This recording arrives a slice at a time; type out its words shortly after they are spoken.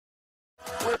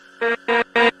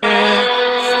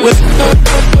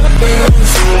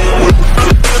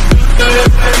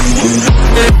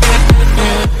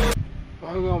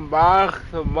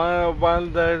Semana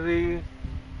Bandari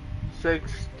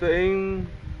 16.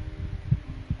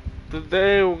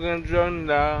 Today we're gonna join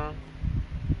the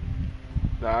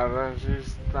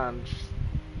resistance.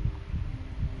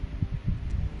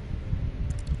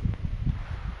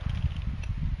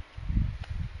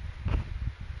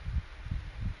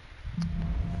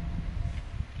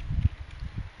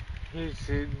 He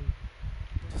said,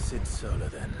 To Sid Solar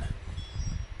then.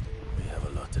 We have a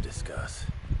lot to discuss.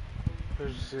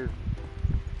 he said,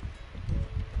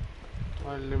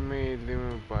 oh, let me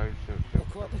buy something.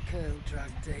 Look what the curl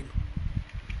dragged in.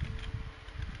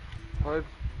 What?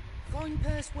 Fine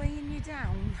purse weighing you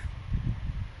down.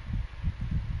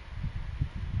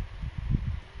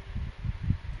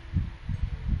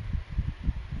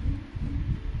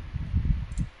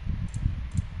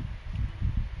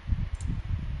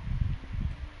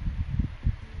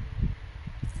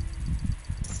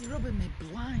 You're rubbing me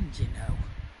blind, you know.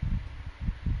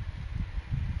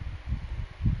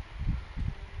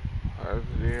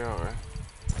 Yeah.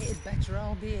 It'd better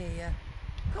all be here.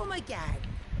 Come again.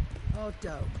 Or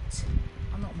don't.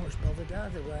 I'm not much bothered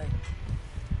either way.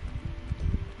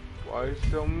 Why you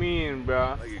so mean,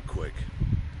 bruh? Make it quick.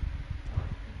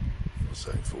 Not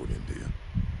saying forward India.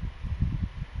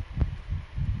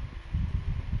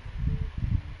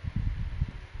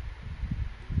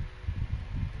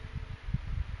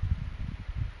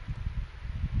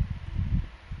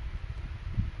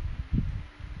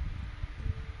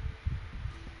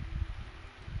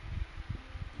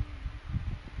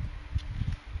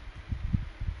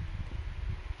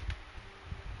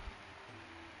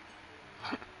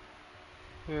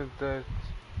 Yeah, that's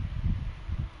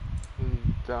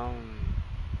down.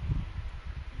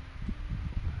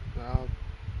 Up.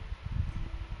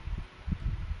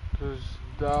 Just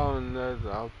down, that's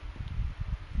up.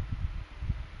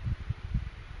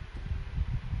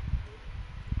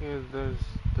 Yeah, that's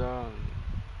down.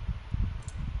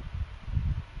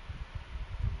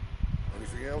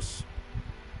 Anything else?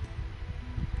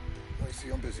 I see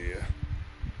I'm busy here.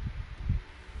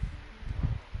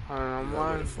 I don't You know, know where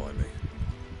man. to find me.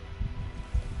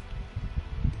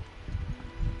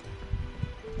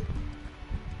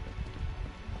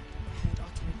 Head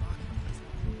ought to be barking as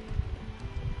well.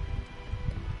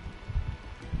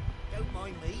 Don't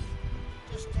mind me.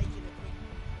 Just taking a quick...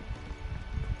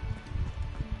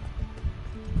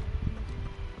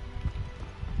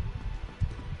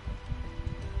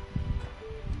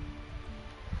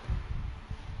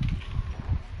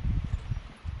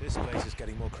 This place is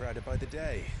getting more crowded by the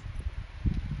day.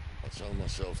 I tell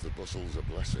myself the bustle's a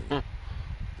blessing. There'll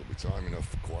be time enough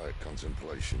for quiet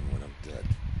contemplation when I'm dead.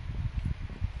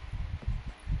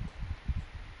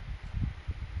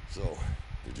 So,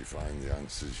 did you find the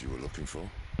answers you were looking for?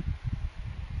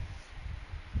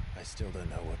 I still don't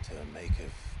know what to make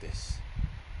of this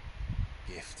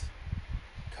gift,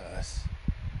 curse,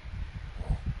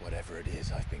 or whatever it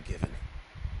is I've been given.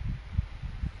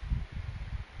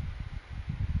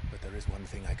 But there is one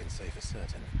thing I can say for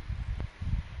certain.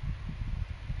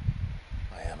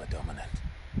 I am a dominant,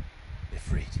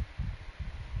 Ifrit.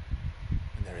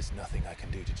 And there is nothing I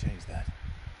can do to change that.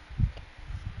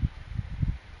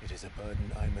 It is a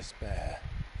burden I must bear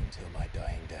until my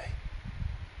dying day.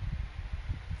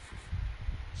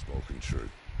 Spoken true.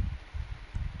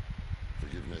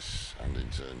 Forgiveness and in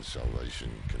turn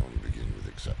salvation can only begin with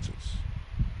acceptance.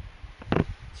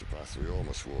 It's a path we all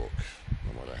must walk,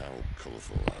 no matter how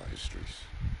colourful our histories.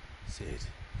 Sid,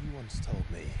 you once told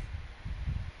me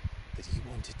that you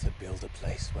wanted to build a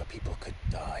place where people could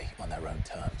die on their own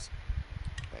terms.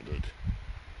 I did.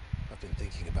 I've been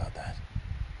thinking about that.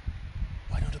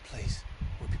 Why not a place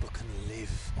where people can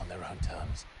live on their own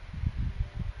terms?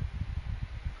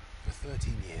 For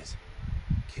 13 years,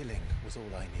 killing was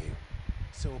all I knew.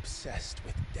 So obsessed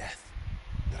with death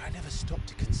that I never stopped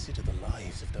to consider the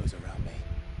lives of those around me.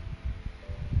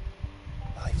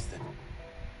 Lives that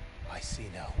I see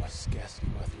now were scarcely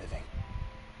worth living.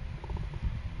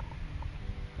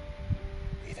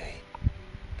 Be they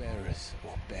bearers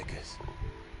or beggars,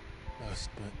 most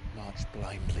march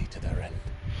blindly to their end,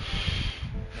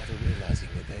 never realizing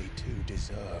that they too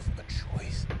deserve a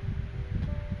choice.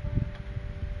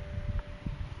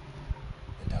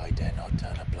 And I dare not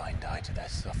turn a blind eye to their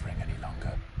suffering any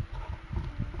longer.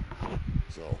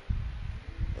 So,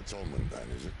 atonement then,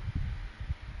 is it?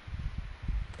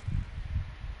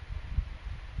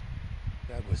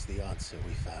 That was the answer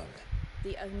we found.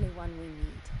 The only one we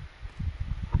need.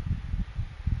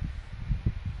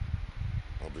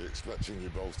 I'll be expecting you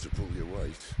both to pull your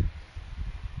weight.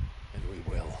 And we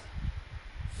will.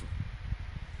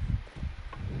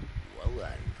 Well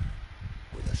then,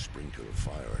 with a sprinkle of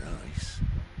fire and ice,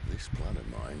 This plan of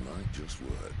mine might just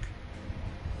work.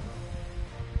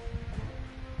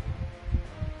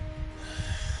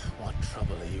 What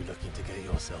trouble are you looking to get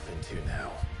yourself into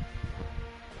now?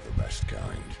 The best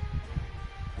kind.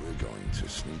 We're going to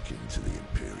sneak into the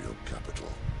Imperial capital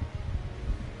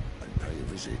and pay a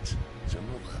visit to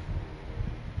Mother.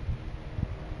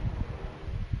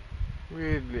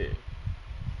 Really?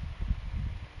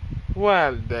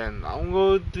 Well then, I'm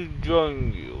going to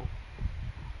join you.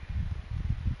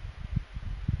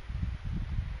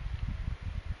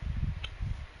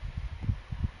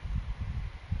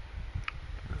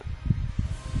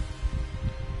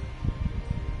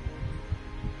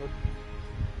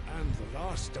 And the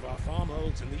last of our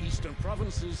farmholds in the eastern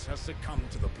provinces has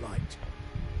succumbed to the blight.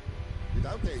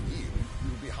 Without their yield, we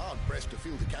will be hard-pressed to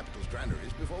fill the capital's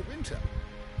granaries before winter.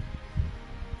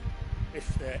 If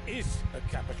there is a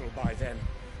capital by then,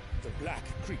 the black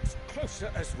creeps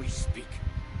closer as we speak.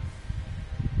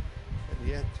 And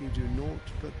yet you do naught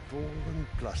but bawl and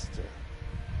bluster.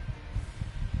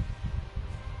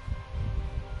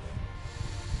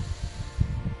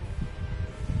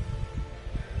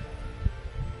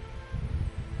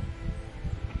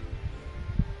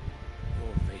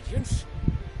 Your Radiance?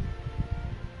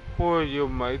 Who are you,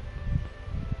 mate?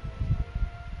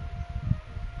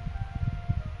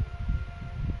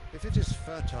 If it is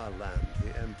fertile land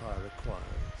the Empire requires,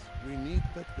 we need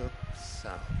but look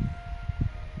south.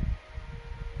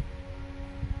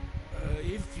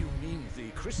 If you mean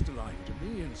the crystalline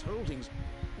Dominion's holdings,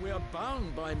 we are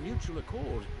bound by mutual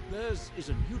accord. Theirs is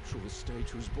a neutral state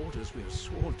whose borders we have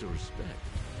sworn to respect.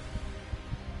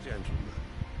 Gentlemen,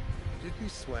 did we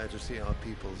swear to see our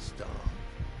people starve?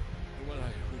 Well,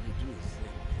 I really do think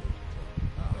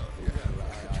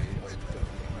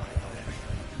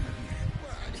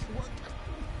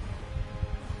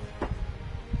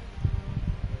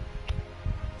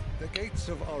The gates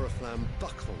of Oriflamme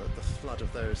buckle at the flood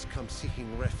of those come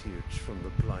seeking refuge from the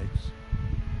blight.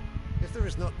 If there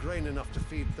is not grain enough to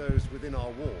feed those within our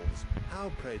walls,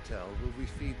 how, pray tell, will we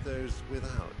feed those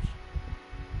without?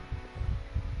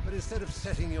 But instead of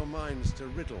setting your minds to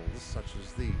riddles such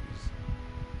as these,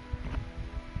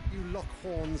 you lock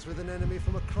horns with an enemy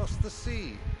from across the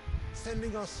sea,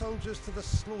 sending our soldiers to the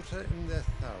slaughter in their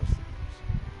thousands.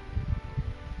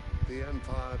 The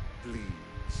Empire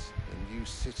bleeds, and you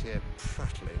sit here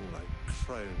prattling like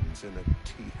crones in a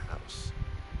tea house.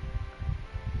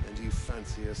 And you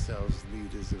fancy yourselves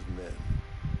leaders of men.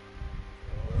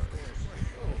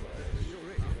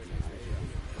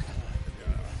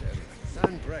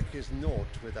 Sanbreque is naught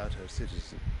without her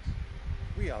citizens.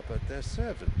 We are but their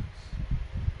servants.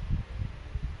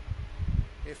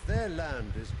 If their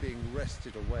land is being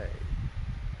wrested away,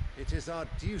 it is our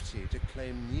duty to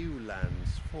claim new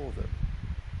lands for them.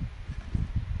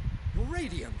 Your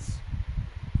Radiance!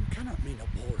 You cannot mean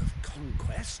a war of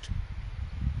conquest.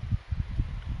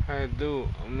 I do.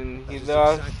 I mean, he That is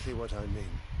does. exactly what I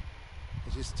mean.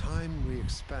 It is time we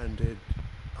expanded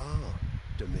our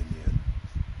dominion.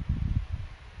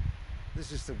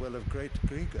 This is the will of great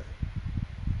Grieger.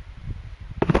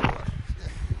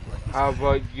 How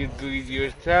about you do it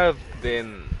yourself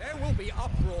then? There will be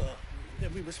uproar.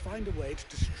 Then we must find a way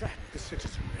to distract the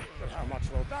citizenry. But how much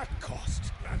will that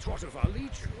cost? That's what of our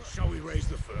legions. Shall we raise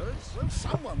the furs? Well,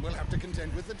 someone will have to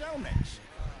contend with the Dalmets.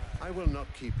 I will not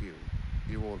keep you.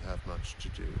 You all have much to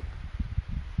do.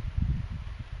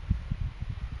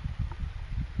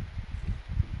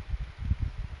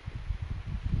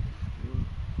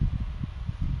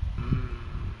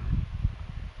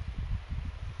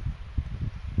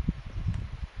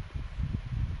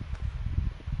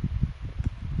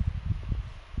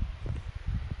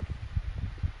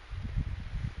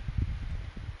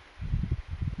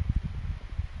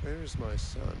 Where is my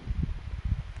son?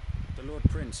 The Lord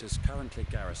Prince is currently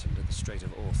garrisoned at the Strait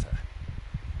of Author.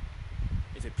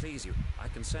 If it please you, I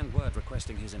can send word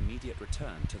requesting his immediate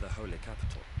return to the Holy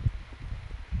Capital.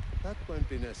 That won't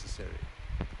be necessary.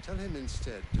 Tell him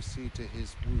instead to see to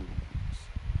his wounds.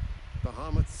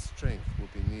 Bahamut's strength will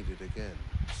be needed again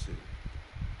soon.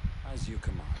 As you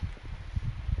command.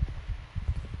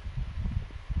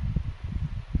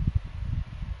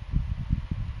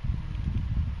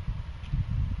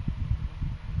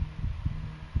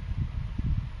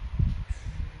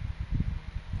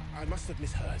 I must have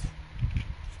misheard.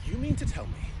 You mean to tell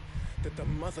me that the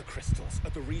mother crystals are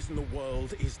the reason the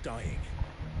world is dying?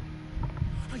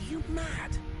 Are you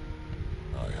mad?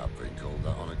 I have been called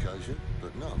that on occasion,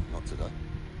 but no, not today.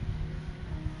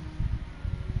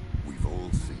 We've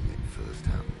all seen it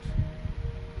firsthand.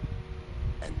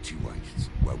 Empty wastes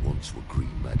where once were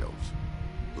green meadows.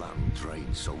 Land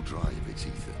drained so dry of its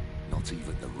ether, Not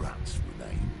even the rats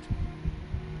remained.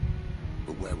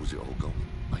 But where was it all going?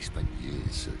 I spent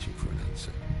years searching for an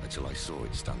answer, until I saw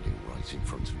it standing right in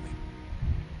front of me.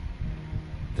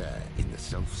 There, in the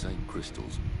self-same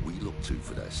crystals we look to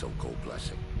for their so-called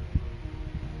blessing.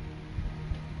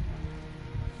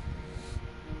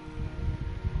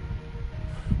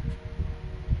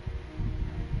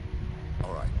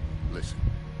 Alright, listen.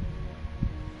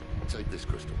 Take this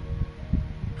crystal.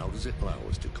 How does it allow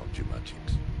us to conjure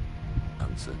magics?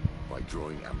 Answer, by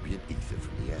drawing ambient ether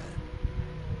from the air.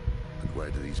 And where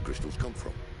do these crystals come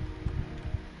from?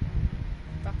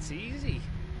 That's easy.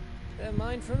 They're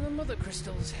mine from the mother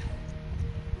crystals.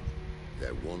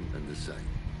 They're one and the same.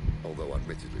 Although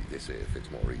admittedly this here fits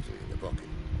more easily in the pocket.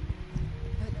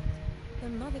 But the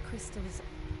mother crystals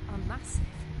are massive.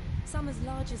 Some as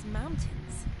large as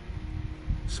mountains.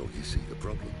 So you see the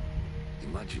problem.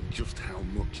 Imagine just how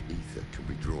much ether can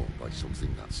be drawn by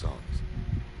something that size.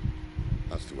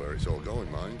 As to where it's all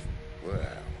going, mind? Well,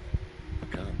 I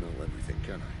can't know everything,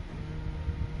 can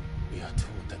I? We are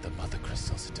told that the mother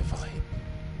crystals are divine.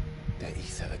 Their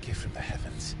ether a gift from the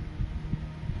heavens.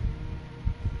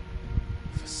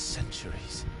 For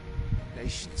centuries,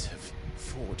 nations have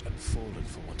fought and fallen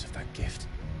for want of that gift.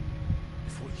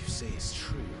 If what you say is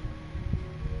true,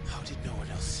 how did no one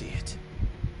else see it?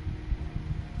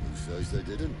 Who says they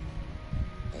didn't?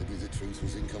 Maybe the truth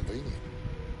was inconvenient.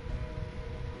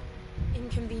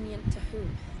 Inconvenient to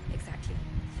whom, exactly?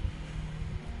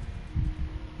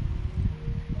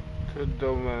 To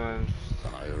dominance. The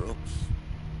higher-ups?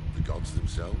 The gods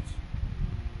themselves?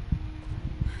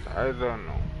 I don't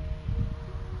know.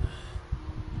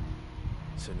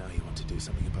 So now you want to do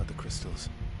something about the crystals.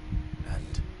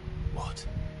 And what?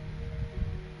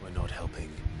 We're not helping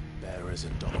bearers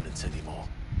and dominants anymore.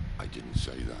 I didn't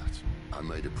say that. I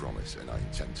made a promise and I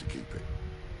intend to keep it.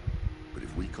 But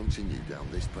if we continue down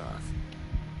this path,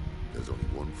 there's only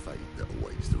one fate that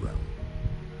awaits the realm.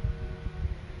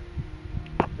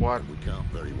 What? And we can't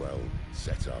very well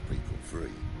set our people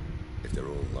free if they're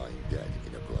all lying dead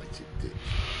in a blighted ditch.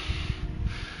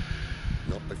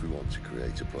 Not if we want to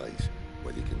create a place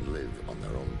where they can live on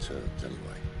their own terms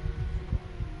anyway.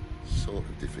 Sort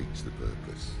of defeats the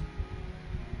purpose.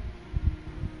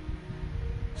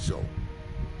 So,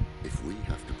 if we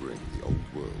have to bring the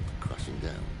old world crashing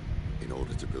down in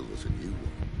order to build us a new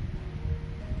one,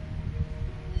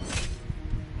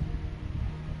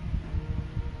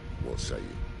 what say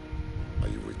you? Are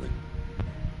you with me?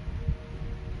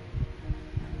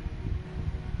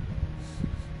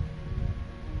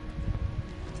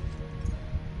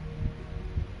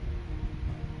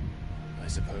 I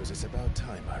suppose it's about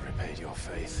time I repaid your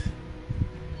faith.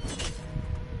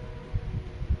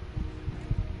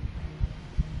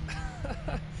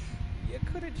 You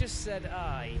could have just said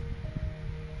aye.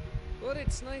 But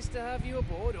it's nice to have you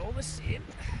aboard all the same.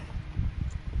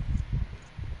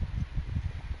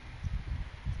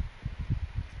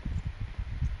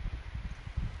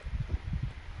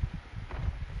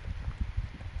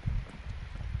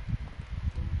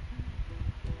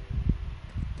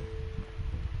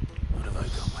 What have I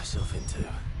got myself into?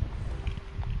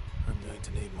 I'm going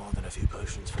to need more than a few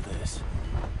potions for this.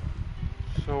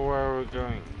 So where are we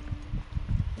going?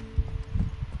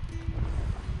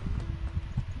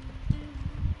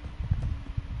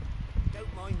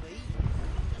 Don't mind me.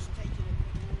 I'm just taking a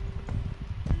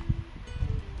quick...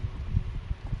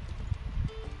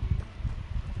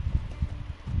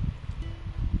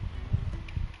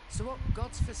 So what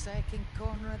God's forsaken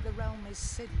corner of the realm is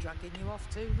Sid dragging you off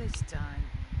to this time?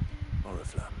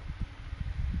 Oriflamme.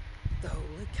 The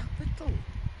holy capital.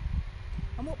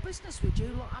 And what business would you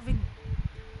lot having?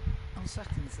 On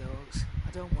second thoughts,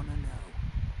 I don't want to know.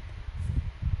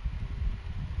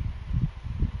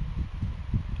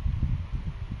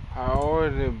 I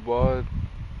already bought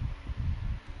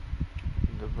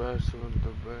the best of the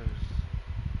best.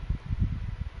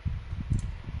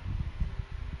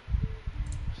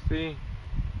 See?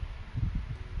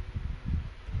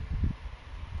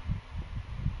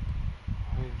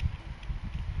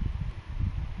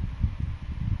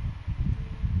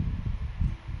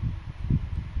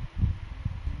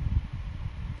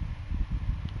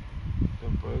 The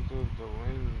birth of the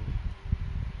wind.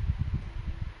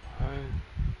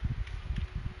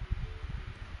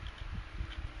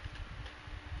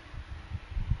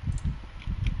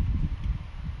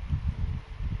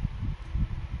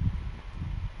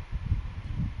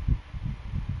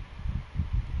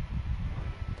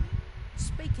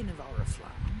 Speaking of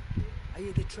Oriflamme, are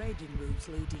you the trading routes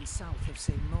leading south have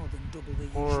seen more than double the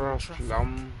usual traffic?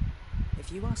 Oriflamme.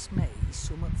 If you ask me,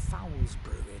 somewhat foul's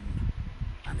brewing,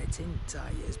 and it's in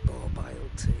Tyre's borbile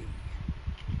tea.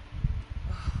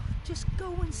 Just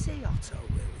go and see Otto,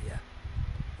 will you?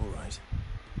 All right.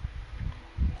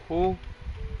 Who?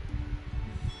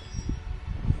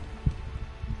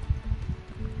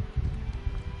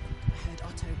 I heard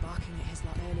Otto barking at his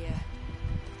lot earlier.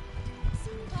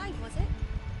 Some guy, was it?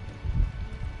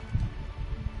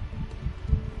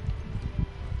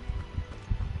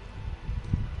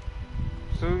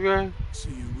 So guys, So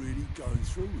you're really going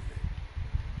through with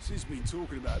it? Sid's been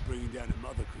talking about bringing down a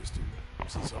mother crystal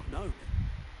since I've known him.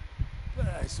 But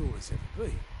that's all it's ever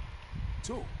been.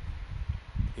 Talk.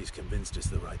 He's convinced it's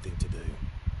the right thing to do.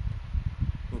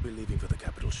 We'll be leaving for the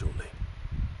capital shortly.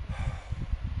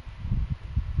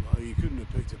 Well, you couldn't have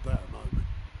picked a better moment.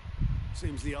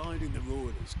 Seems the hiding the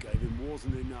royalists gave him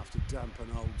wasn't enough to dampen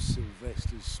old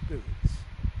Sylvester's spirits.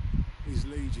 His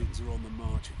legions are on the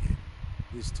march again.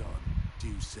 This time,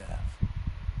 due south.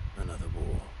 Another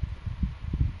war.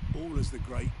 All as the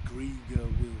great Grieger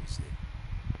wills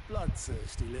it.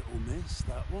 Bloodthirsty little miss,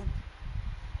 that one.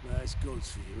 That's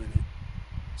God's for you, innit?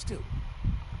 Still,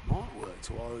 might work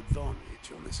to our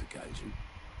advantage on this occasion.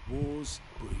 Wars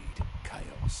breed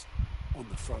chaos. On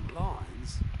the front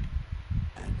lines,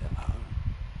 and at home.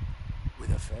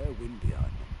 With a fair wind behind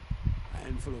them, a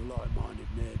handful of like-minded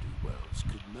ne'er-do-wells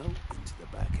could melt into the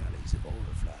back alleys of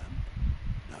Oriflamme.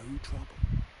 No trouble.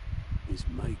 Is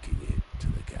making it to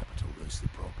the capital that's the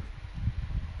problem.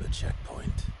 The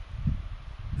checkpoint.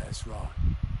 That's right.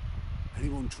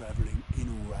 Anyone travelling in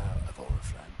or out of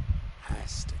Oriflamme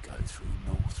has to go through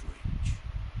Northreach.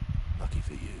 Lucky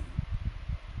for you,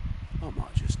 I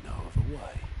might just know of a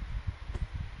way.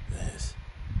 This.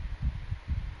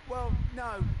 Well,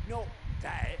 no, not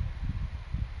that.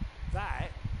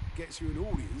 That gets you an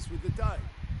audience with the Dane.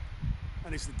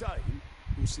 And it's the Dane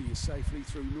who'll see you safely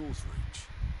through Northreach.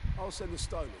 I'll send a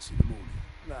Stolas in the morning.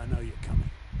 Let her know you're coming.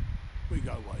 We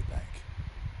go way back.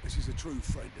 And she's a true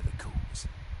friend of the cause.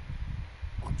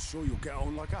 I'm sure you'll get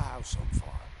on like a house on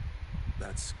fire.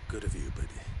 That's good of you, but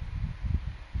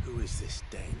who is this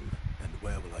dame, and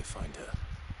where will I find her?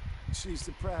 She's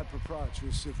the proud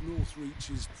proprietress of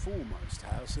Northreach's foremost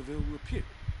house of ill repute,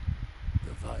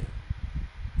 the Vale.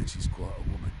 And she's quite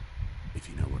a woman, if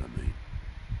you know what I mean.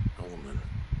 A woman.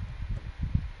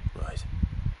 Right.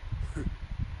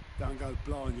 Don't go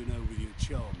blinding her with your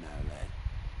charm now, lad.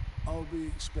 I'll be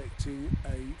expecting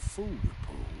a full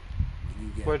report when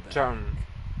you get what back. charm?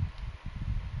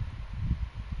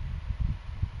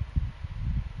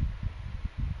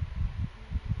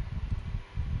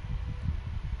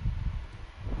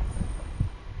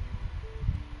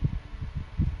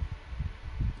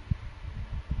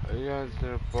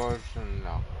 Another person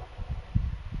now.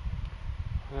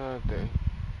 Where are they?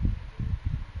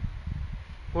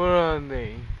 Where are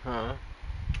they? Huh?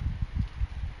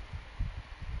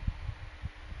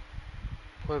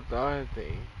 What are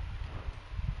they?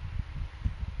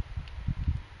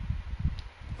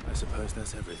 I suppose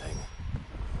that's everything.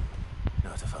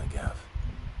 Now to find Gav.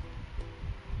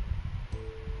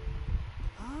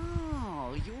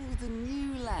 Oh, you're the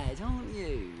new lad, aren't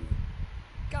you?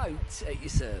 Goat at your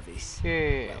service.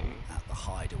 Yeah. Well, at the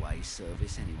hideaway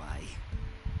service anyway.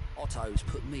 Otto's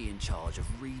put me in charge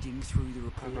of reading through the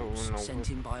reports sent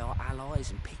in by our allies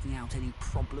and picking out any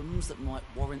problems that might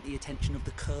warrant the attention of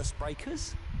the curse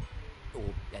breakers. Or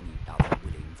any other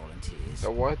willing volunteers.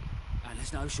 The what? And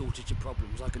there's no shortage of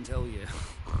problems, I can tell you.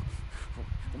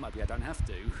 Well, maybe I don't have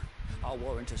to. I'll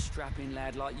warrant a strapping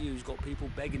lad like you's got people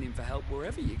begging him for help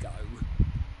wherever you go.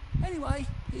 Anyway,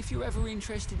 if you're ever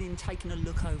interested in taking a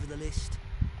look over the list,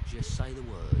 just say the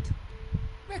word.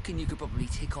 Reckon you could probably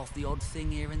tick off the odd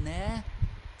thing here and there.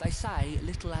 They say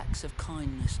little acts of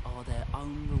kindness are their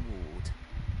own reward.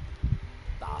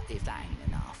 But if that ain't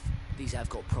enough, these have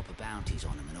got proper bounties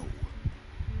on them and all.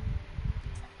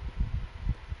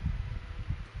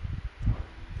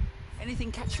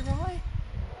 Anything catch your eye?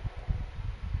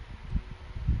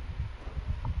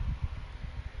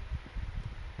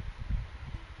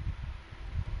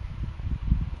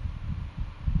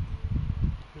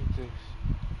 What's this?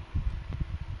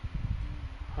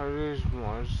 Harry's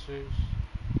monsters.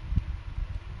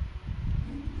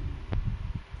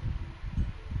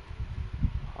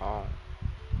 Oh.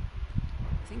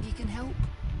 Think he can help?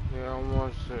 Yeah,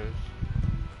 monsters.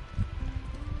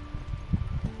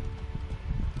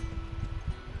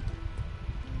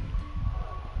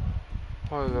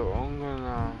 Hello, I'm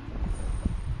gonna...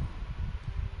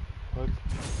 What?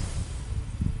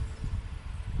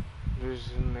 There's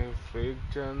a fake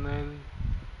channel.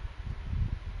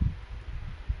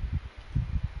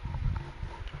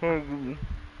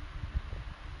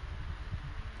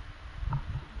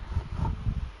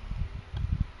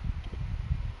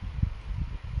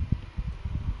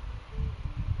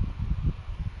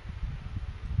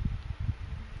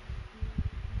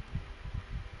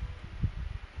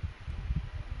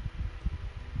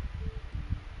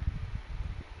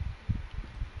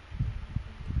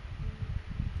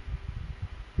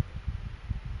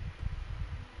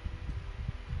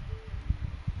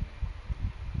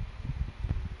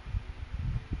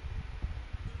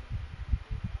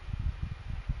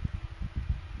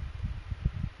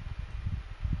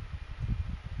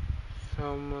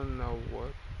 someone know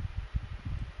what?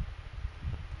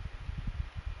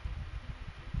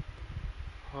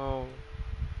 Oh.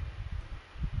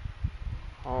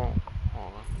 Oh.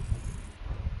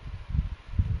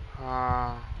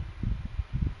 Oh.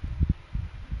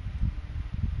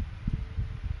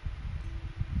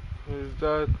 Is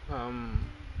that,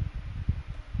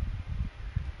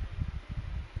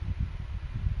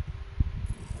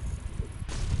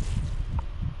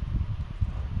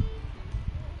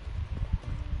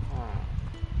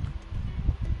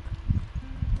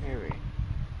 maybe.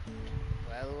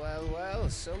 Well,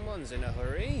 someone's in a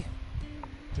hurry.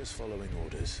 Just following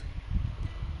orders.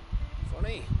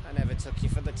 Funny, I never took you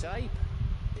for the type.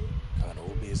 Can't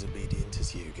all be as obedient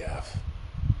as you, Gav.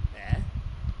 Eh?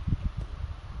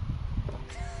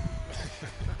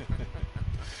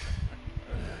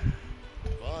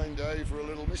 Fine day for a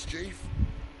little mischief,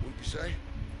 wouldn't you say?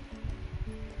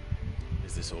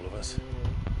 Is this all of us?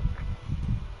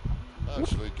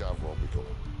 Actually, Gav won't be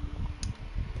coming.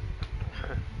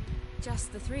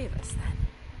 Just the three of us, then?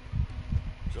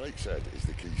 Drake said is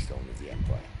the keystone of the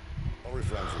Empire.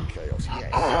 Oriflamme from chaos, yes.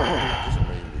 It doesn't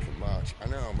mean we can march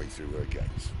an army through her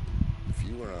gates. The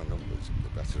fewer our numbers, the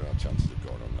better our chances of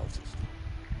going unnoticed.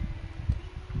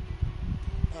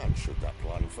 And should that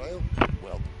plan fail,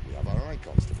 well, we have our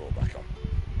icons to fall back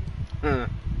on.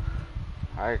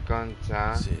 Icons,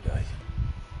 huh? Sid,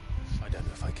 I don't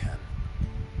know if I can.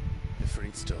 The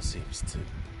Freed still seems to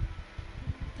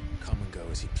come and go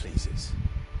as he pleases.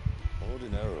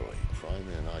 Ordinarily,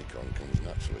 priming an icon comes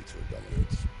naturally to a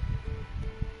dominance.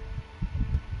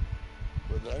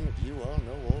 But then, you are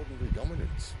no ordinary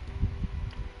dominance.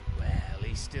 Well,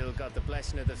 he's still got the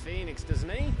blessing of the Phoenix, doesn't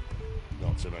he?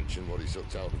 Not to mention what he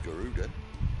sucked out of Garuda.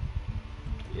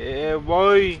 Yeah,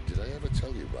 boy! Did I ever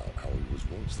tell you about how he was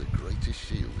once the greatest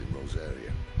shield in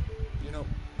Rosaria? You know,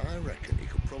 I reckon he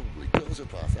could probably cut us a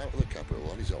path out of the capital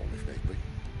on his own if need be.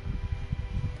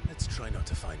 Let's try not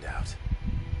to find out.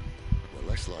 We're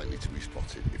less likely to be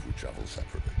spotted if we travel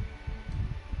separately.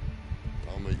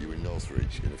 I'll meet you in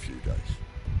Northridge in a few days.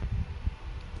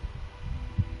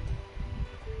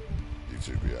 You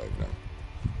two behave now.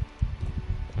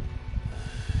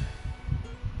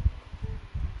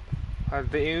 What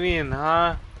do you mean,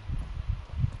 huh?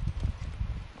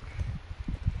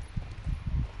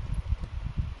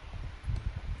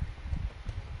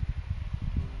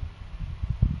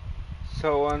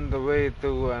 So on the way to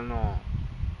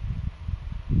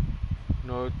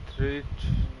Northridge.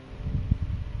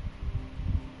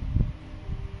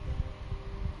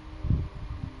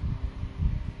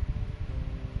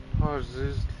 How's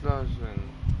this closing?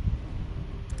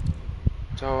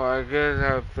 So I guess I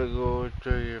have to go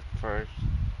to you first,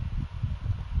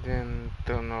 then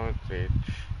to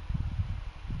Northridge.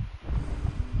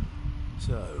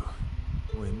 So,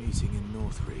 we're meeting in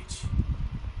Northridge.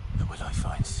 And will I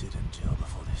find Sid and Jill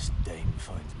before this dame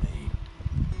finds me?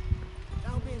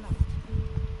 That'll be enough.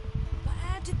 But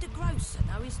how did the grocer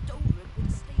know his daughter had been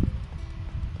stealing?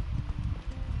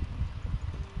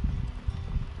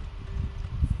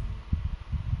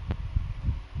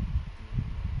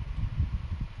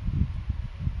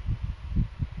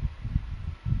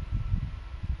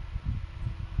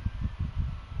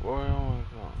 Where am I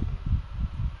going?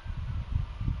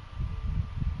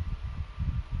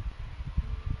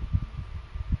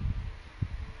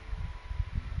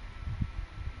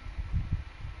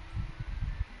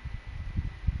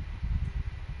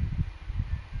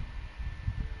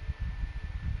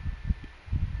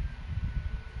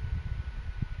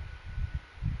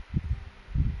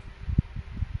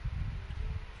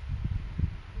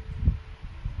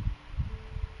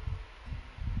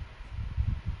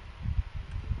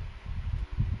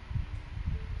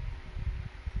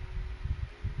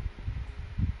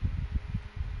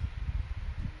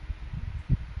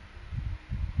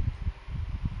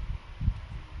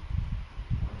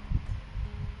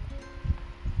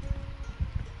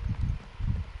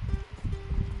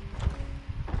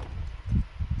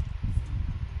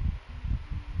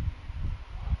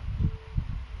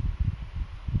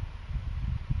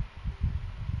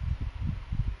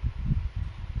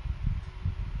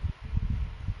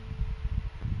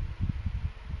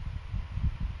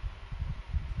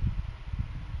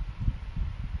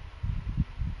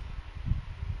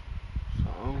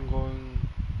 I'm going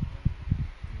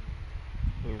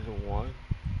with what?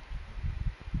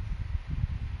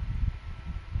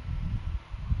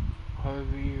 How do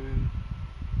we even?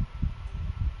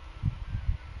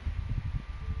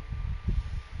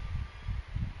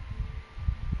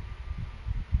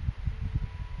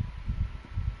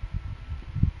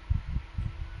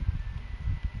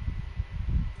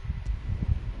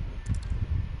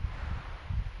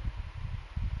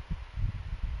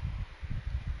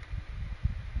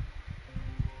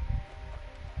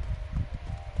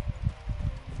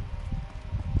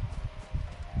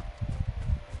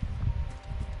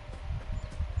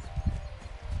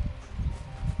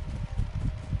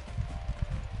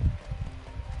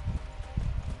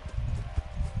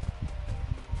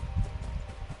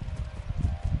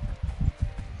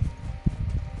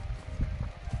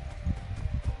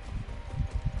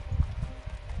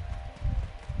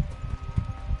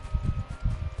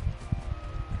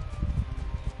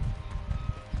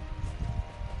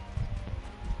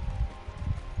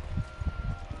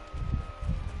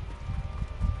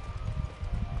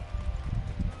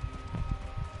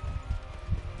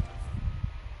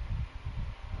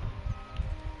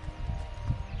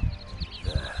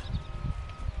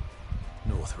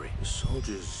 authority. The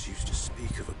soldiers used to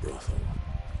speak of a brothel.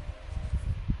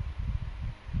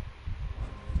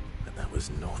 But that was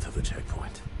north of the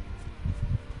checkpoint.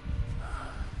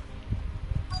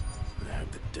 I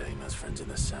hope the dame has friends in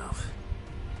the south.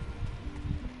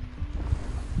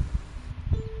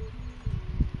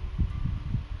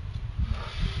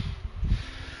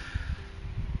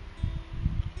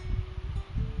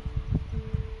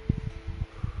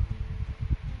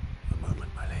 A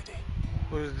moment, my lady.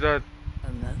 Who's that?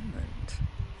 A moment?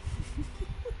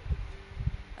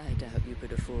 I doubt you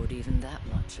could afford even that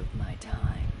much of my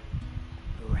time.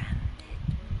 Branded.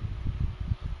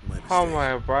 How am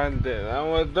I branded?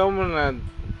 I'm a dominant.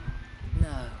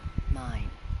 No, mine.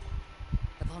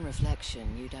 Upon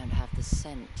reflection, you don't have the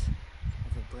scent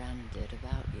of a branded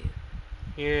about you.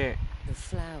 Yeah. The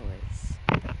flowers.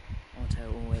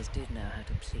 Otto always did know how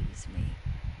to please me.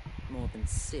 More than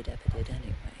Sid ever did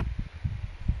anyway.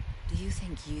 Do you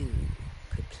think you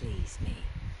could please me,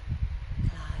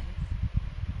 Clive?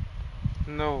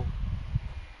 No.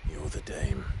 You're the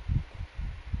dame.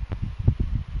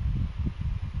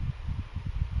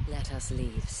 Let us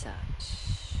leave such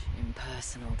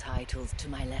impersonal titles to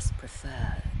my less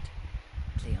preferred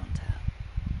clientele.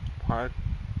 What?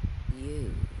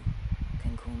 You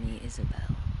can call me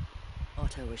Isabel.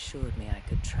 Otto assured me I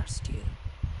could trust you.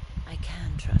 I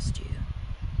can trust you,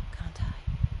 can't I?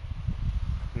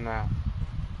 No.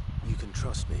 You can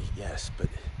trust me, yes, but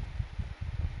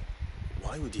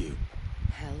why would you?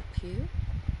 Help you?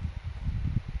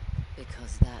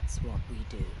 Because that's what we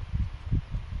do.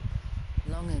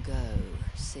 Long ago,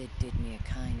 Sid did me a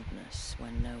kindness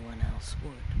when no one else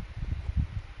would.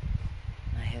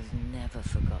 I have never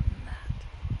forgotten that.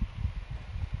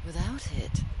 Without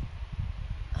it,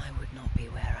 I would not be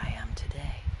where I am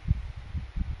today.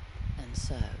 And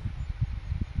so,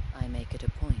 I make it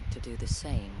a point to do the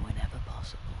same whenever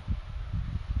possible.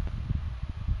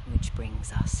 Which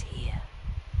brings us here.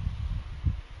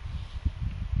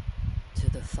 To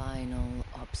the final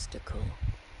obstacle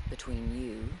between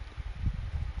you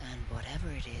and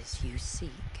whatever it is you seek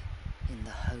in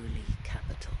the holy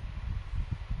capital.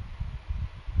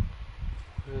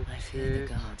 I fear the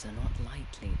guards are not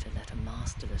likely to let a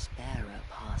masterless bearer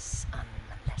pass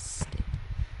unmolested.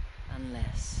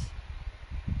 Unless...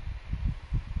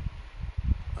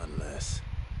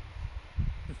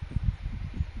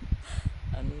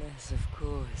 Unless, of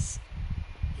course,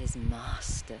 his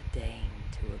master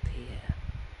deigned to appear.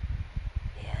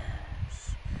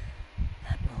 Yes,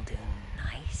 that will do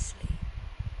nicely.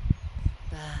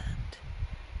 But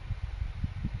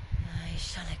I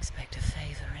shall expect a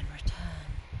favor in return.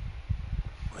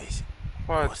 Wait.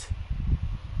 What?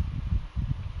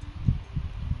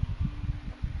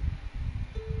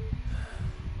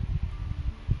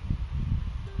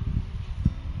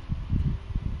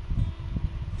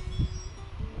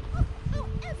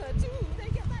 However do they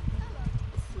get that fella?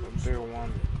 What do you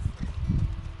want?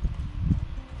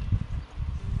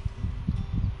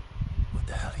 What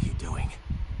the hell are you doing?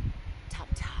 Tut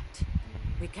tut.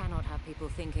 We cannot have people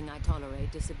thinking I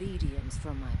tolerate disobedience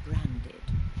from my branded.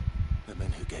 The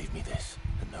men who gave me this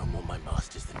are no more my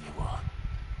masters than you are.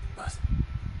 But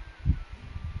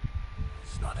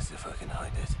it's not as if I can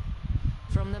hide it.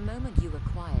 From the moment you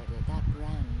acquired it, that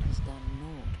brand has done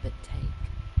naught but take.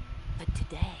 But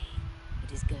today,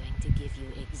 it is going to give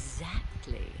you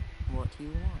exactly what you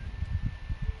want.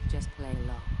 Just play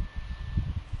along.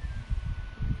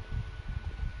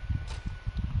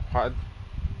 What?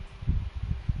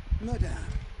 Madame,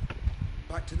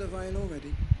 back to the Vale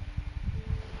already?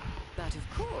 But of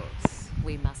course,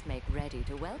 we must make ready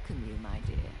to welcome you, my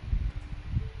dear.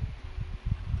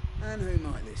 And who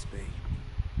might this be?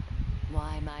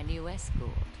 Why, my new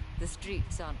escort. The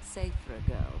streets aren't safe for a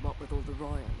girl, what with all the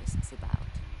royalists about.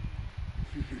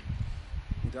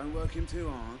 Well, don't work him too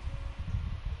hard.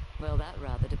 Well, that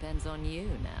rather depends on you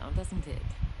now, doesn't it?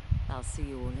 I'll see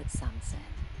you all at sunset.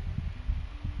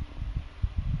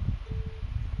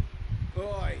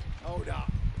 Oi, hold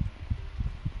up.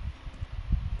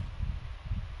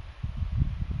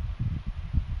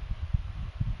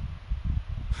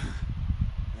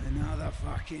 Another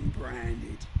fucking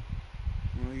branded.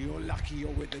 Well, you're lucky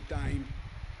you're with the dame.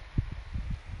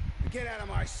 Now get out of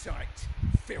my sight,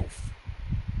 filth.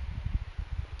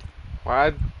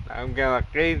 What? I'm gonna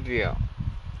kill you.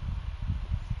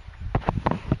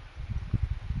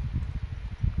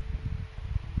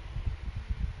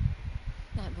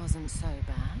 That wasn't so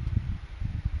bad.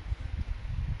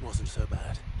 Wasn't so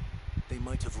bad. They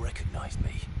might have recognized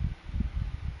me.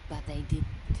 But they didn't.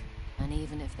 And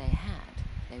even if they had,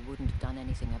 they wouldn't have done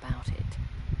anything about it.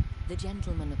 The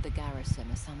gentlemen of the garrison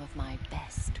are some of my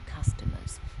best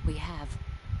customers. We have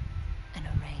an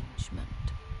arrangement.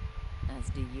 As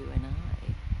do you and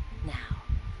I. Now,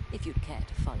 if you'd care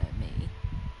to follow me,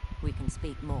 we can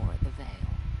speak more at the Vale.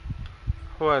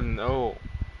 Well, no.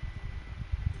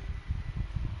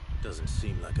 Doesn't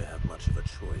seem like I have much of a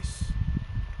choice.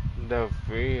 The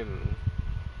Vale.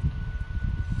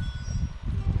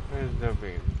 Where's the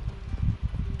Vale?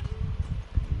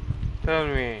 Tell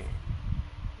me.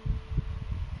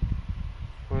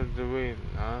 Where's the Vale,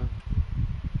 huh?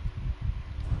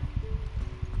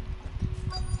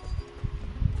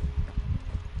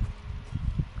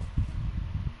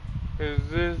 Is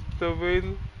this the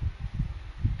Vale?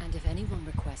 And if anyone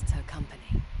requests her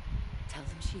company, tell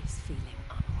them she is feeling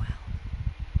unwell.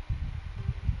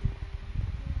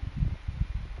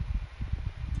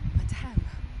 Madame,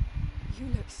 you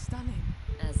look stunning.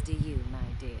 As do you, my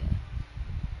dear.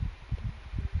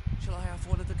 Shall I have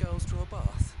one of the girls draw a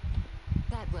bath?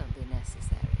 That won't be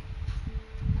necessary.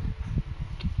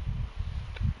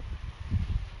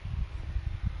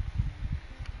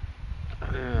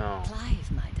 No.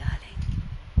 Clive, my darling.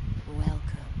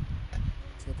 Welcome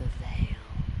to the Vale.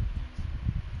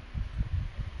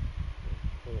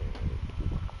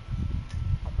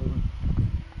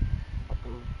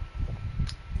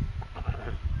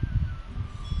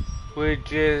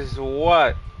 Which is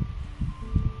what?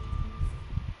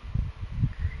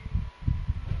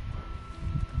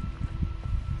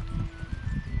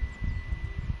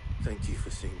 Thank you for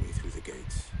seeing me through the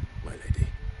gates, my lady.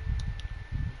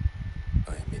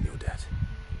 I am in your debt.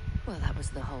 Well, that was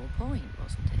the whole point,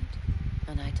 wasn't it?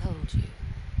 And I told you,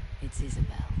 it's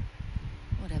Isabel.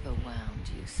 Whatever wound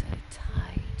you so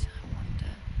tight, I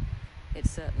wonder.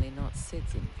 It's certainly not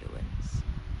Sid's influence.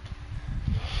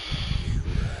 You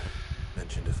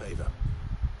mentioned a favor.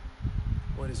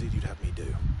 What is it you'd have me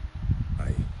do?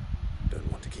 I don't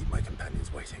want to keep my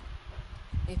companions waiting.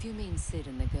 If you mean Sid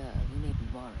and the girl, you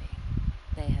needn't worry.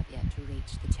 They have yet to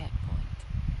reach the checkpoint.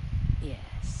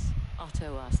 Yes,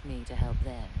 Otto asked me to help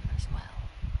them as well.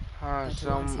 But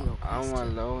to answer your I'm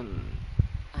question, alone.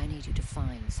 I need you to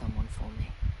find someone for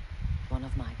me. One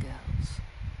of my girls.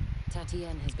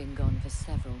 Tatienne has been gone for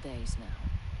several days now,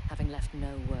 having left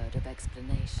no word of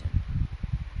explanation.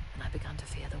 And I've begun to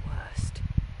fear the worst.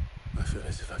 I feel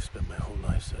as if I've spent my whole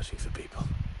life searching for people.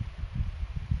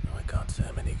 No, I can't say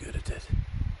I'm any good at it.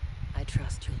 I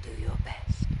trust you'll do your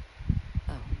best.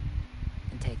 Oh,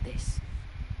 and take this.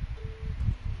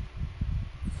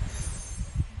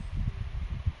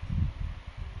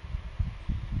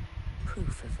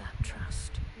 Proof of that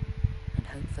trust. And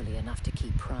hopefully enough to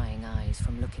keep prying eyes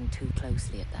from looking too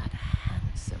closely at that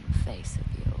handsome face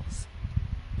of yours.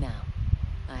 Now,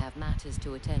 I have matters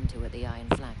to attend to at the Iron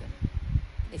Flagon.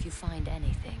 If you find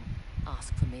anything,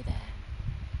 ask for me there.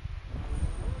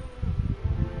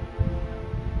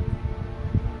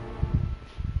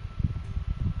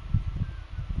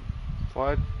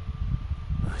 What?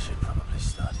 I should probably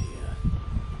start here.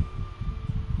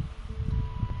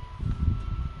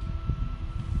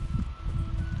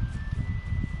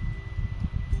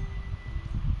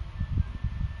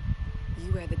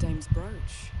 You wear the dame's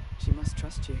brooch. She must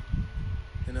trust you.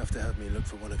 Enough to have me look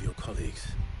for one of your colleagues.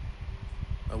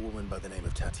 A woman by the name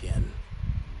of Tatienne.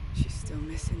 She's still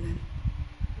missing then.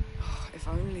 Oh, if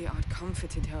only I'd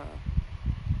comforted her.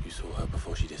 You saw her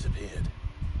before she disappeared.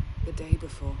 The day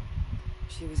before,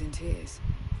 she was in tears.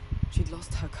 She'd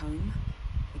lost her comb,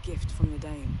 a gift from the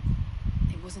dame.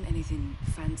 It wasn't anything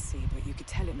fancy, but you could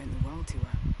tell it meant the world to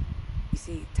her. You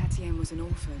see, Tatienne was an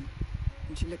orphan,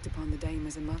 and she looked upon the dame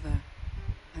as a mother,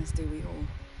 as do we all.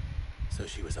 So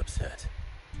she was upset.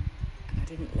 And I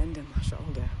didn't lend her my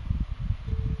shoulder.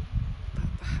 But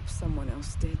perhaps someone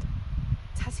else did.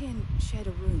 Tatienne shared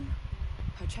a room.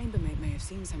 Her chambermaid may have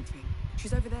seen something.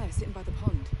 She's over there, sitting by the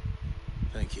pond.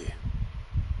 Thank you.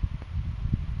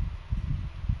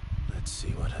 Let's see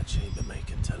what her chambermaid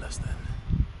can tell us then.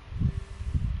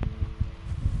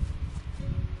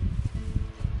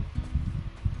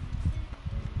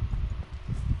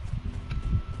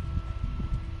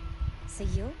 So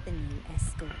you're the new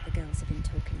escort the girls have been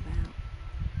talking about.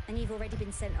 And you've already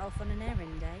been sent off on an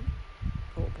errand, eh?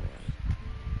 Poor boy.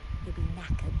 You'll be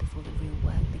knackered before the real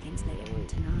work begins later on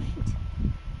tonight.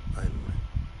 I'm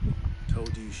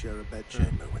told you share a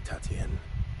bedchamber with Tatienne.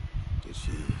 Did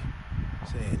she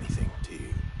say anything to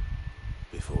you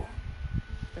before?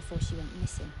 Before she went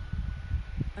missing.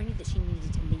 Only that she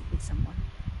needed to meet with someone.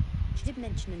 She did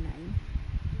mention a name,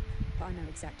 but I know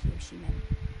exactly who she meant.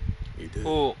 You do?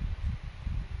 Oh.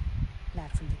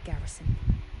 Lad from the garrison.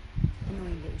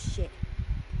 Annoying little shit.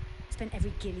 Spent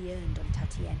every guil he earned on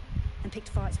Tatienne, and picked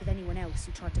fights with anyone else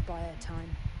who tried to buy her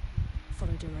time.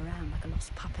 Followed her around like a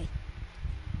lost puppy.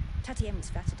 Tatienne was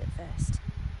flattered at first,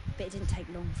 but it didn't take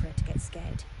long for her to get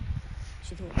scared.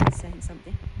 She thought he was saying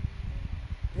something.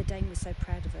 The Dane was so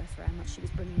proud of her for how much she was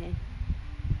bringing in.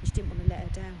 She didn't want to let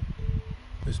her down.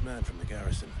 This man from the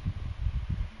garrison.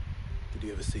 Did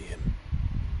you ever see him?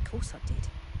 Of course I did.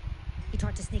 He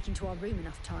tried to sneak into our room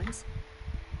enough times.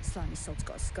 The slimy sod's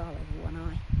got a scar over one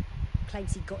eye.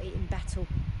 Claims he got it in battle.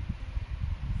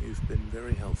 You've been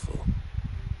very helpful.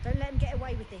 Don't let him get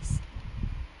away with this.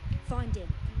 Find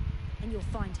him, and you'll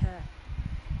find her.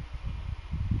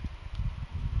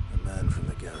 A man from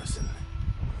the garrison.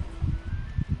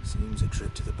 Seems a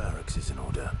trip to the barracks is in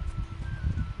order.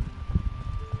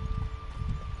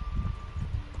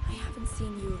 I haven't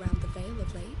seen you around the Vale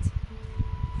of late.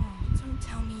 Oh, don't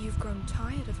tell me you've grown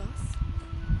tired of us.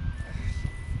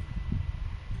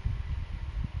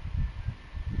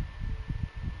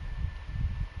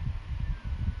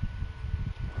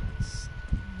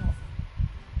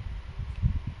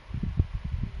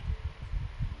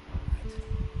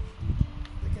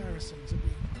 The garrisons are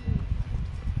being called.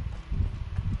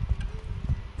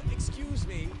 Excuse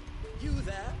me, you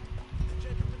there? The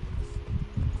gentleman with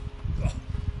the... Oh,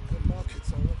 the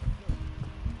markets are overflowing.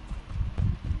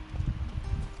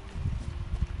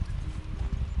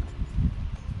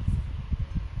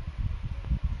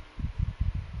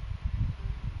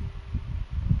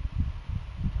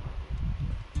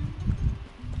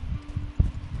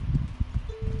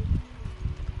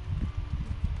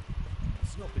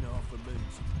 It's not been half a moon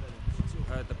since Bellamy.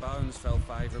 Heard the bones fell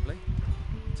favourably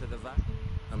to the vat.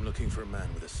 I'm looking for a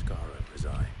man with a scar over his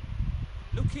eye.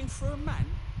 Looking for a man?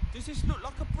 Does this look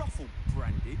like a brothel,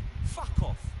 Branded? Fuck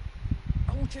off!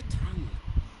 Hold your tongue.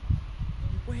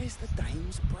 Where's the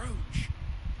dame's brooch?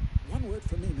 One word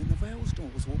from him and the Vale's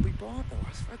doors will be barred to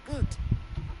us for good.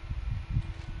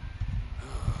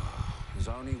 There's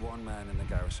only one man in the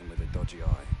garrison with a dodgy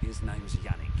eye. His name's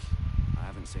Yannick. I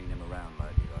haven't seen him around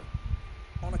lately,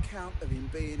 though. On account of him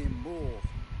being in Moor.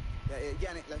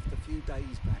 Yannick left a few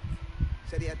days back.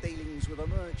 Said he had dealings with a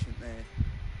merchant there.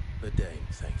 The Dane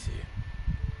thanks you.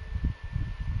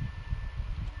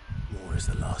 Moor is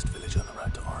the last village on the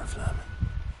road to Oriflamme.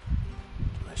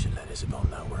 I should let Isabel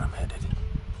know where I'm headed.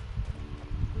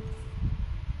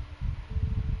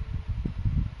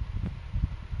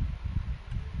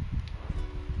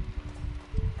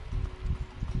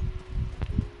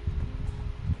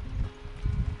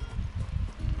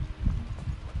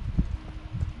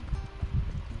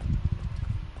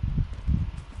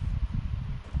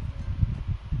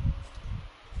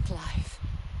 Clive,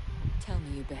 tell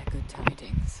me you bear good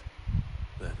tidings.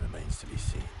 That remains to be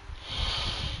seen.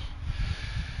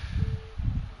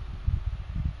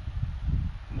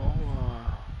 More.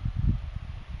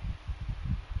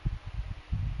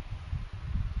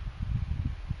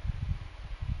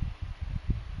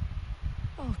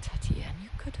 Oh, Tatienne, you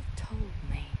could have told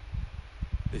me.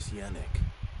 This Yannick.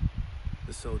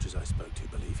 The soldiers I spoke to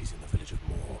believe he's in the village of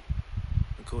Moor.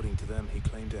 According to them, he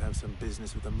claimed to have some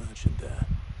business with a merchant there.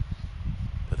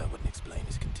 But that wouldn't explain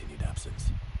his continued absence.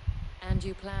 And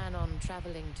you plan on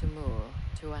traveling to Moor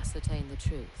to ascertain the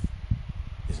truth?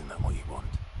 Isn't that what you want?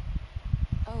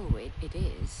 Oh, it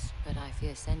is, but I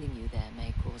fear sending you there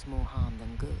may cause more harm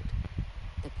than good.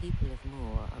 The people of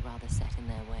Moor are rather set in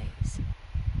their ways.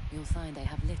 You'll find they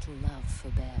have little love for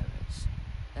bearers,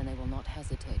 and they will not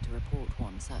hesitate to report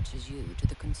one such as you to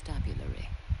the constabulary.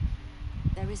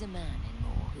 There is a man in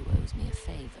Moor who owes me a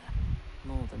favor.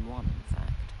 More than one, in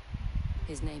fact.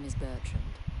 His name is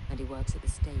Bertrand, and he works at the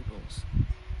stables.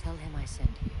 Tell him I sent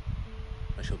you.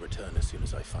 I shall return as soon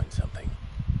as I find something.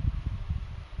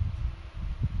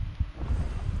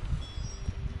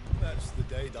 That's the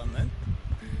day done then.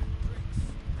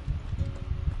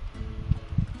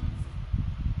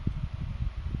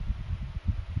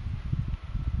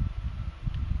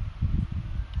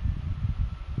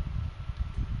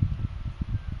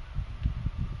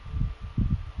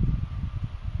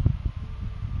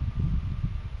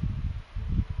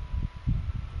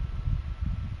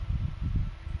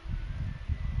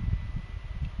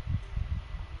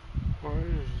 Where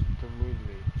is the village?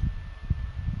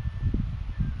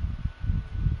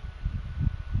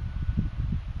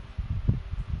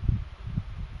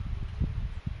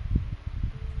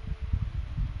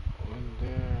 Oh,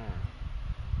 there.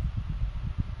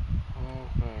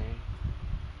 Okay.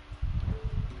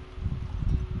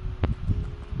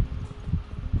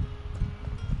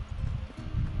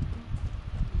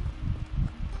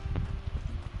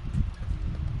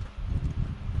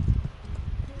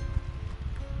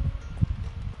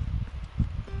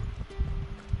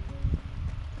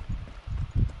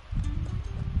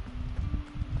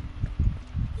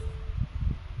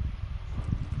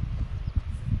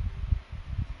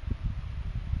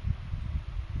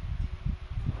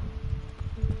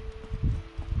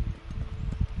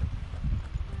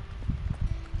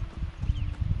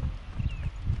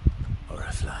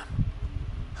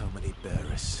 many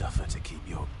bearers suffer to keep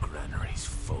your granaries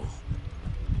full?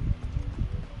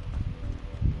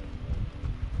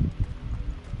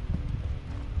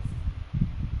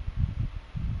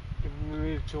 A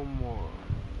little more.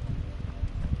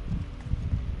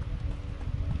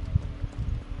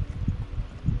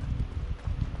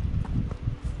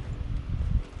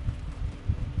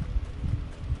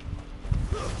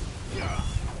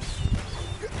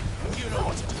 You know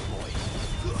what to do, boy.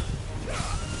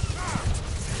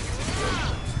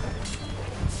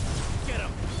 Get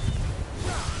him!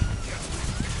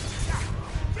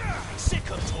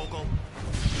 Sick of Torgal!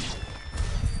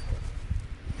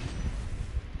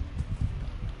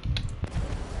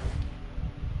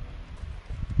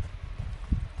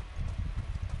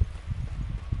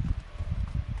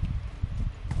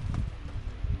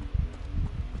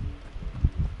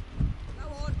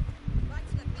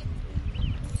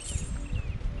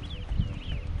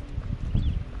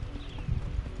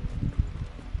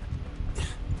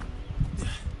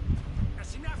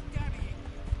 That's enough daddying.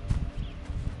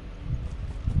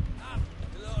 Up,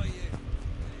 below you.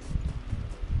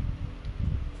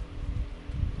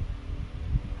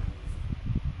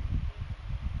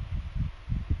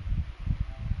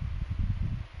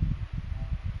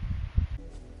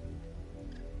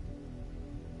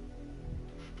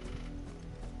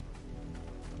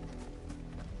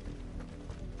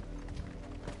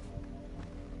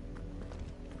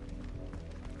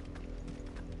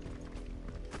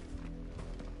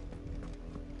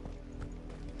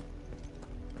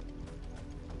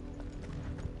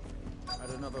 Had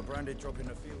another branded drop in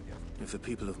the field yet? If the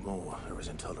people of Moor are as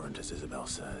intolerant as Isabel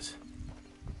says,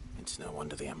 it's no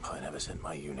wonder the Empire never sent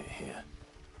my unit here.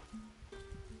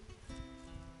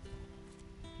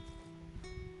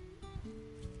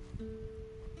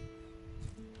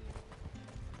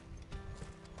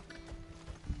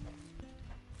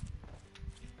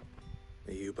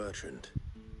 Are you Bertrand?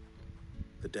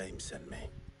 The dame sent me.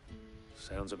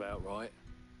 Sounds about right.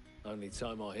 Only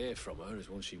time I hear from her is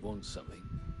when she wants something.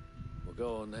 Well,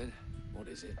 go on then. What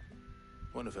is it?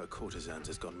 One of her courtesans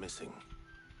has gone missing,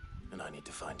 and I need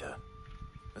to find her.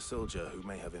 A soldier who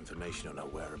may have information on her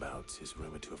whereabouts is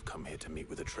rumored to have come here to meet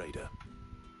with a trader.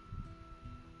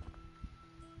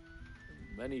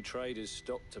 Many traders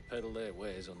stop to peddle their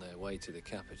wares on their way to the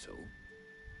capital,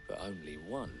 but only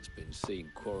one's been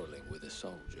seen quarrelling with a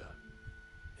soldier.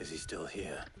 Is he still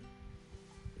here?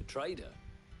 The trader?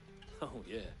 Oh,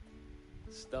 yeah.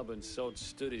 Stubborn sod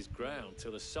stood his ground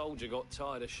till the soldier got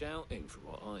tired of shouting, from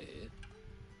what I hear.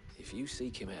 If you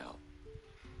seek him out,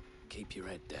 keep your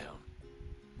head down.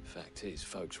 Fact is,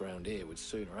 folks round here would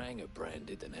sooner hang a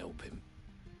branded than help him.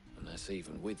 And that's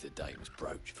even with the dame's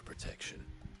brooch for protection.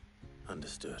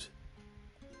 Understood.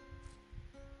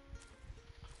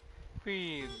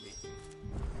 Really?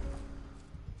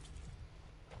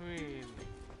 Really?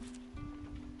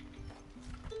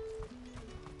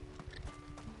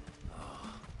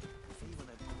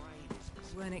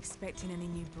 Weren't expecting any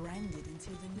new branded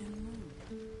until the new moon.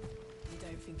 You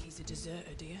don't think he's a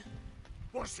deserter, do you?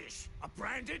 What's this? A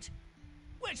branded?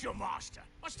 Where's your master?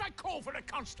 Must I call for the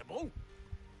constable?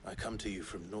 I come to you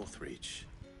from Northreach,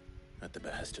 at the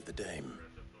behest of the dame.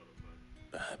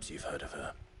 Perhaps you've heard of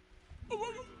her.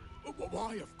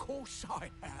 Why, of course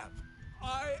I have.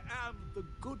 I am the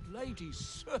good lady's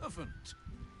servant.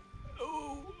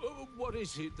 What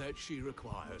is it that she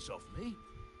requires of me?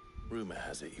 Rumor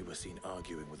has it you were seen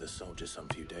arguing with a soldier some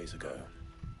few days ago.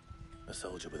 A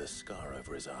soldier with a scar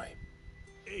over his eye.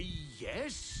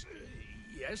 Yes.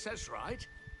 Yes, that's right.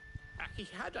 He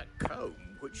had a comb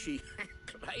which he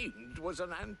claimed was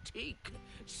an antique.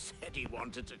 Said he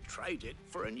wanted to trade it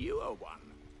for a newer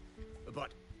one.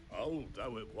 But old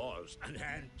though it was, an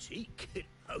antique it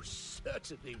most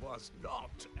certainly was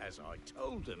not, as I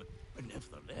told him.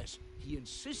 Nevertheless, he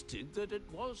insisted that it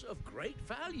was of great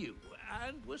value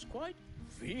and was quite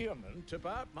vehement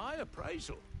about my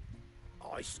appraisal.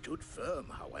 I stood firm,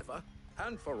 however,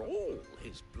 and for all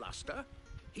his bluster,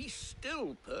 he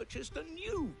still purchased a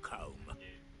new comb,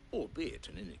 albeit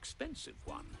an inexpensive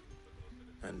one.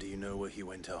 And do you know where he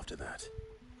went after that?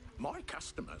 My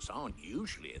customers aren't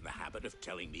usually in the habit of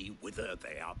telling me whither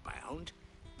they are bound,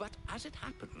 but as it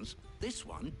happens, this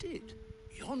one did.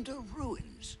 Yonder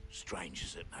ruins, strange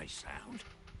as it may sound.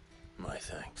 My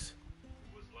thanks.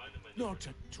 Not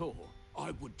at all.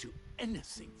 I would do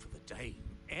anything for the dame.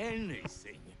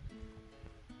 Anything.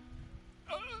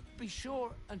 Be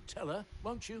sure and tell her,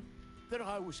 won't you, that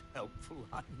I was helpful.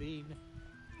 I mean,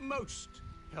 most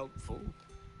helpful.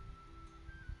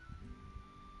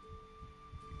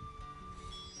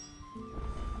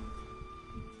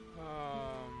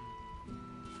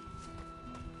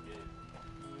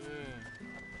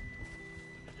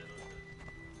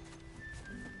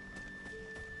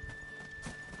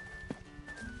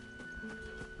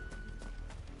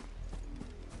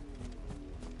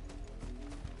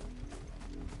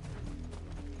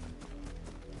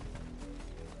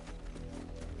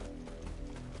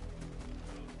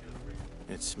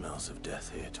 It smells of death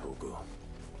here, Torgor.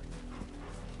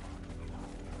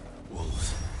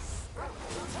 Wolves.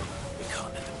 We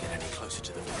can't let them get any closer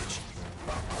to the village.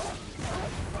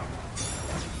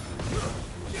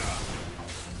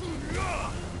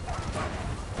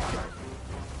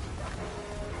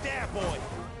 There, boy!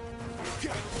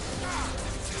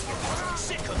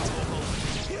 Sick of Torgor!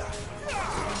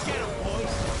 Get him,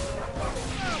 boys!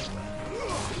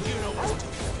 You know what to do,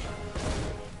 boy.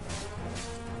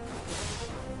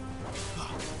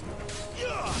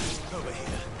 Over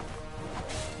here.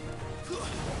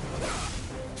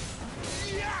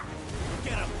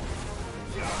 Get him!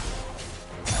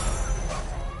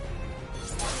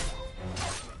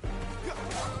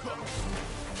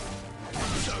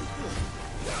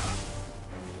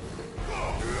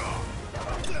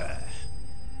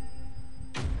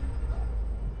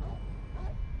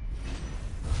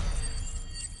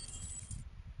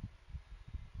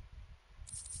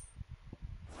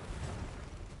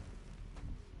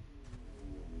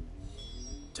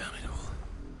 Damn it all.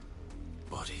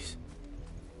 Bodies.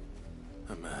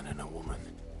 A man and a woman.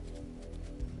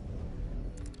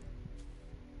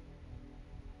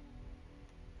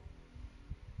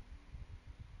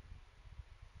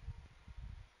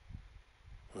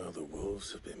 Well, the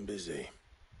wolves have been busy.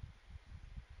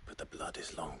 But the blood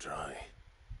is long dry.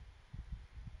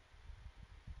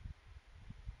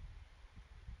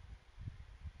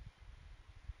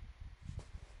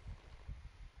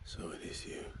 So it is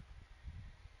you.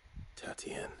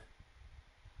 Tatienne.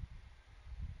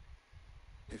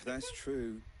 If that's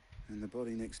true, then the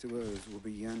body next to hers will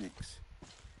be Yannick's.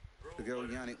 The girl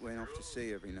Yannick went off to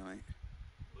see every night.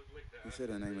 He said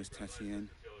her name was Tatienne.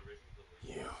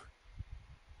 You.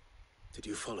 Did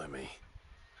you follow me?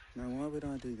 Now, why would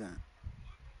I do that?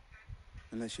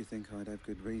 Unless you think I'd have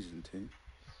good reason to.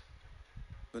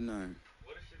 But no.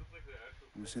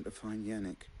 I was sent to find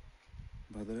Yannick.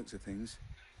 By the looks of things,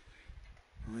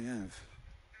 I have.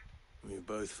 We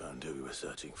both found who we were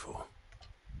searching for.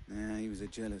 Nah, he was a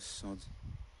jealous sod.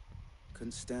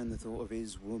 Couldn't stand the thought of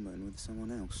his woman with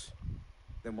someone else.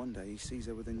 Then one day he sees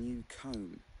her with a new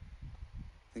comb.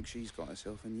 Thinks she's got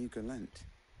herself a new gallant.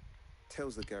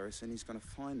 Tells the garrison he's gonna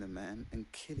find the man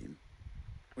and kill him.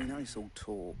 We know it's all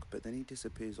talk, but then he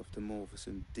disappears off to Moor for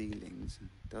some dealings and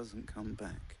doesn't come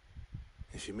back.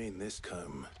 If you mean this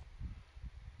comb,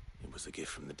 it was a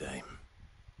gift from the dame.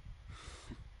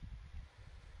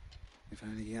 If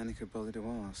only Yannick had bothered to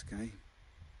ask, eh?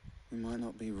 He might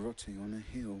not be rotting on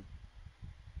a hill.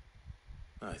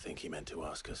 I think he meant to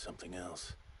ask us something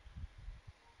else.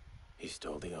 He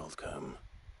stole the old comb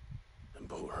and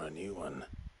bought her a new one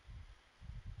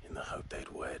in the hope they'd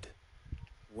wed.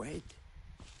 Wed?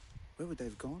 Where would they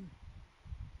have gone?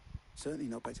 Certainly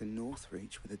not back to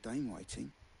Northreach with a dame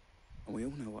waiting. And we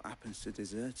all know what happens to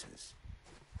deserters.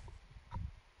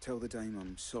 Tell the dame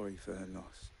I'm sorry for her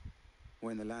loss.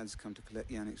 When the lads come to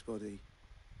collect Yannick's body,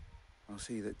 I'll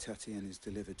see that Tatienne is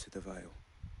delivered to the Vale.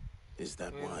 Is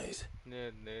that wise?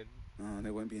 Oh,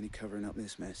 there won't be any covering up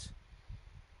this mess.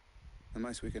 The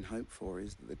most we can hope for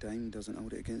is that the dame doesn't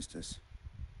hold it against us.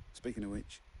 Speaking of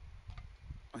which,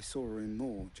 I saw her in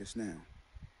Moor just now.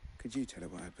 Could you tell her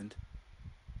what happened?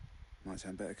 Might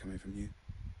sound better coming from you.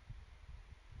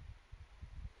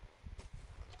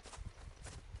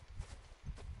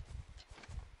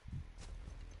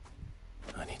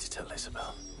 I need to tell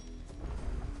Isabel.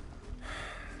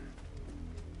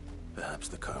 Perhaps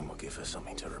the comb will give her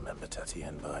something to remember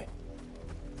Tatienne by.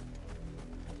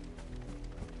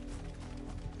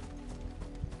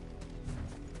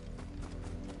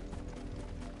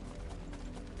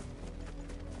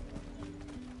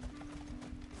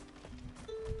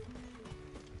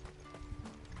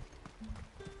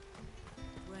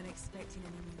 Weren't expecting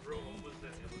any more. Bro, what was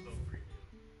that? It was on premium.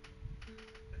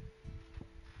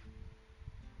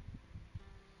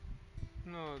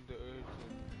 No, the urgent.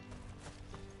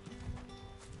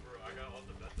 Bro, I got all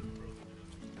the best of bro.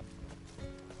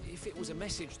 If it was a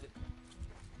message that...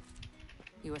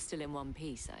 You are still in one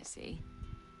piece, I see.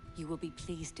 You will be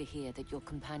pleased to hear that your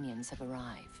companions have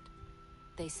arrived.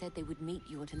 They said they would meet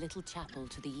you at a little chapel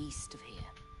to the east of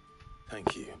here.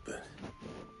 Thank you, but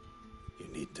you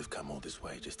needn't have come all this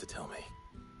way just to tell me.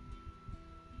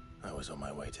 I was on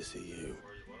my way to see you.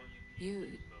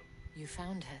 You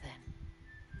found her then?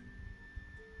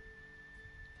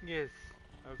 Yes,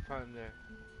 I found her.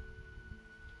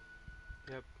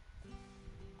 Yep.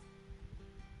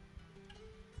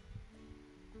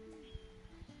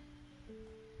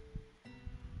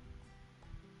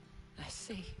 I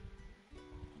see.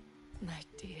 My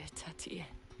dear Tatienne.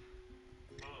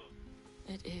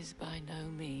 It is by no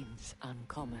means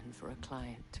uncommon for a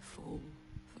client to fall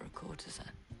for for a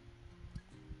courtesan.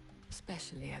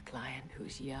 Especially a client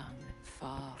who's young and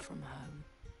far from home.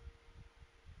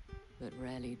 But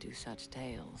rarely do such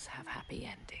tales have happy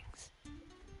endings.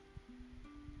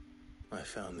 I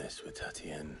found this with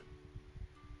Tatienne.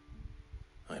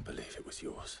 I believe it was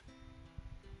yours.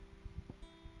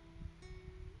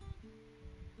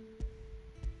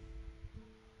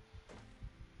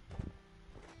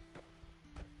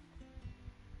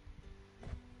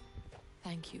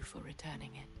 Thank you for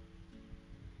returning it.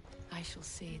 I shall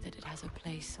see that it has a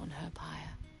place on her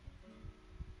pyre.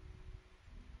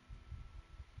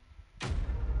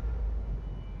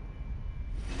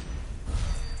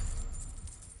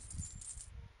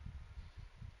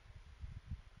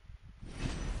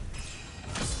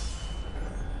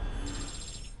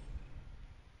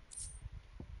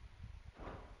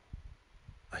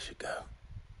 I should go.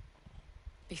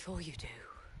 Before you do,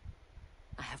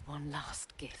 I have one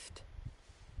last gift.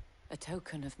 A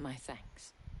token of my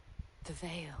thanks. The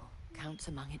Vale counts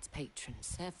among its patrons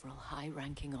several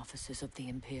high-ranking officers of the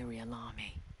Imperial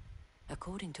Army.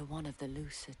 According to one of the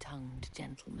looser-tongued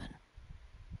gentlemen,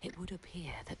 it would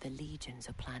appear that the legions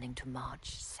are planning to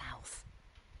march south.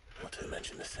 Not to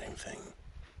mention the same thing.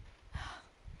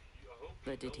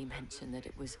 But did he mention that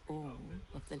it was all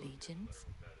of the legions?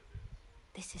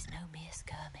 This is no mere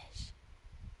skirmish.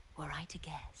 Were I to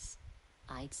guess,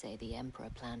 I'd say the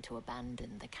Emperor planned to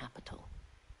abandon the capital.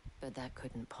 But that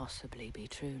couldn't possibly be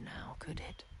true now, could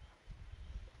it?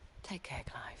 Take care,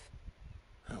 Clive.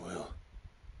 I will.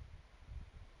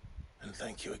 And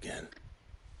thank you again.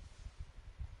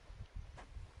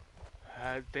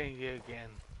 Thank you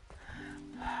again.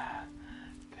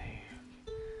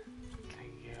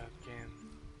 Thank you again.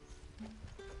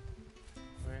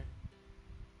 Where?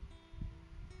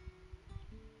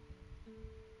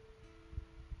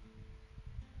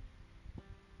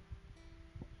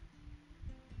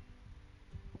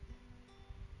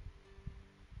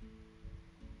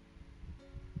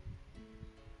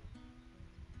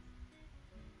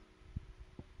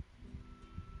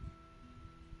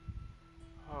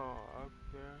 Oh, up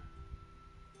there.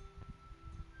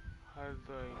 How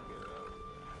do I get up there?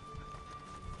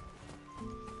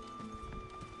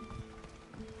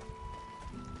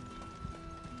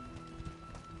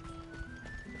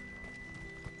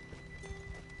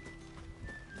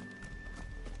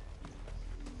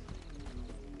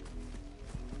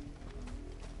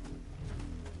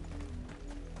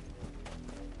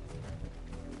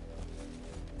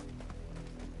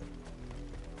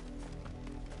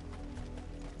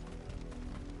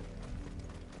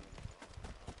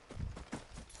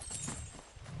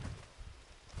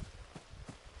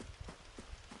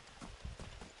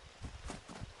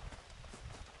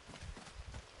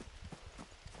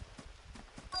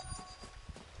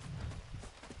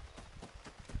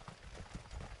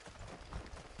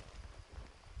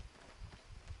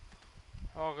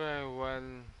 Okay, well,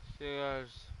 see you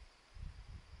guys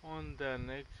on the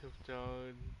next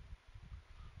episode.